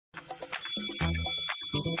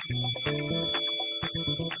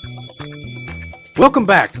Welcome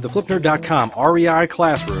back to the FlipNerd.com REI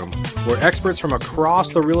Classroom, where experts from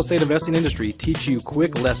across the real estate investing industry teach you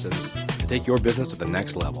quick lessons to take your business to the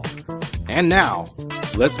next level. And now,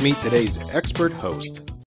 let's meet today's expert host.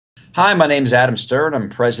 Hi, my name is Adam Stern. I'm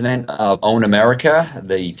president of Own America,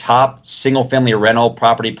 the top single-family rental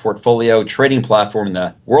property portfolio trading platform in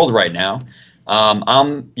the world right now.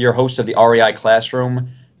 I'm your host of the REI Classroom.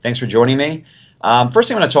 Thanks for joining me. First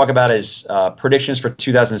thing I'm going to talk about is predictions for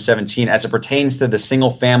 2017 as it pertains to the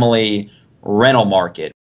single-family rental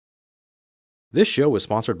market. This show is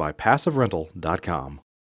sponsored by PassiveRental.com,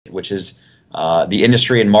 which is the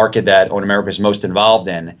industry and market that Own America is most involved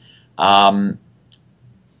in.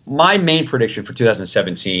 My main prediction for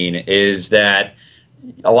 2017 is that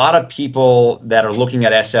a lot of people that are looking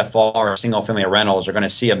at SFR or single-family rentals are going to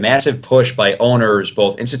see a massive push by owners,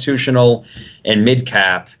 both institutional and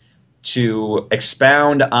mid-cap, to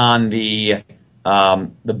expound on the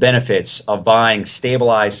benefits of buying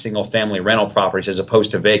stabilized single-family rental properties as opposed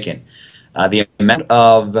to vacant. The amount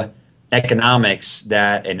of economics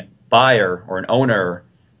that a buyer or an owner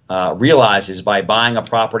realizes by buying a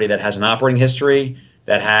property that has an operating history,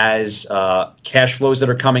 that has cash flows that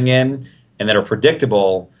are coming in and that are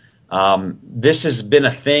predictable. This has been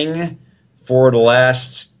a thing for the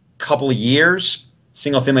last couple of years.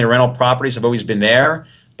 Single-family rental properties have always been there,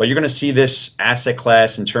 but you're going to see this asset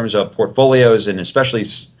class in terms of portfolios and especially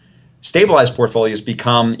stabilized portfolios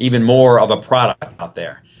become even more of a product out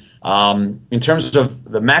there. In terms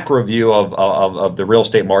of the macro view of the real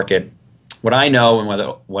estate market, what I know and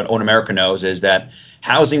what Own America knows is that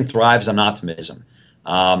housing thrives on optimism.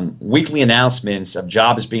 Weekly announcements of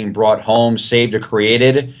jobs being brought home, saved, or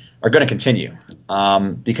created are going to continue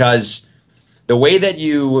because the way that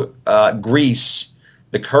you grease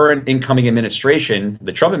the current incoming administration,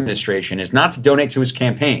 the Trump administration, is not to donate to his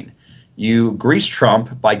campaign. You grease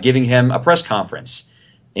Trump by giving him a press conference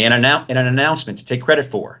and an announcement to take credit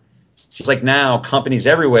for. It seems like now companies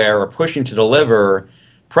everywhere are pushing to deliver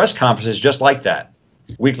press conferences just like that.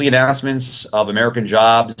 Weekly announcements of American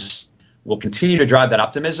jobs will continue to drive that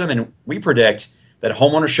optimism, and we predict that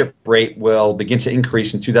homeownership rate will begin to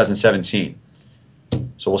increase in 2017.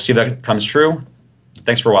 So we'll see if that comes true.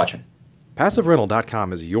 Thanks for watching.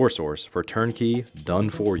 PassiveRental.com is your source for turnkey,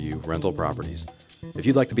 done-for-you rental properties. If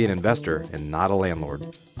you'd like to be an investor and not a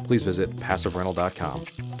landlord, please visit PassiveRental.com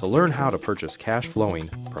to learn how to purchase cash-flowing,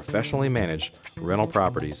 professionally managed rental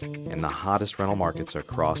properties in the hottest rental markets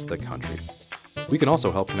across the country. We can also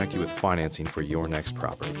help connect you with financing for your next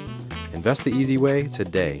property. Invest the easy way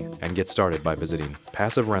today and get started by visiting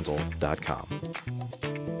PassiveRental.com.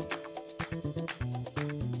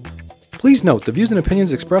 Please note, the views and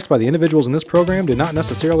opinions expressed by the individuals in this program do not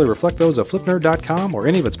necessarily reflect those of FlipNerd.com or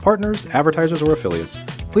any of its partners, advertisers, or affiliates.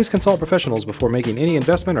 Please consult professionals before making any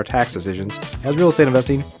investment or tax decisions, as real estate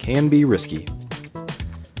investing can be risky.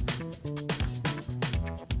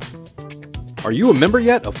 Are you a member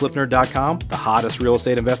yet of FlipNerd.com, the hottest real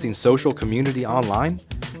estate investing social community online?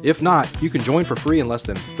 If not, you can join for free in less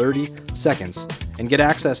than 30 seconds and get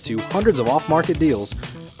access to hundreds of off-market deals,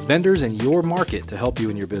 vendors in your market to help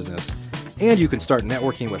you in your business. And you can start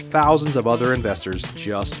networking with thousands of other investors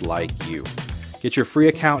just like you. Get your free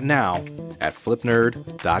account now at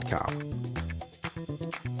FlipNerd.com.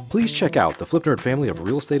 Please check out the FlipNerd family of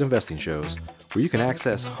real estate investing shows, where you can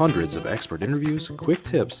access hundreds of expert interviews, quick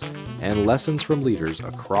tips, and lessons from leaders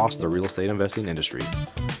across the real estate investing industry.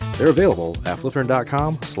 They're available at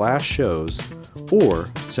FlipNerd.com/shows or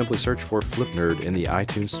simply search for FlipNerd in the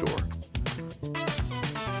iTunes Store.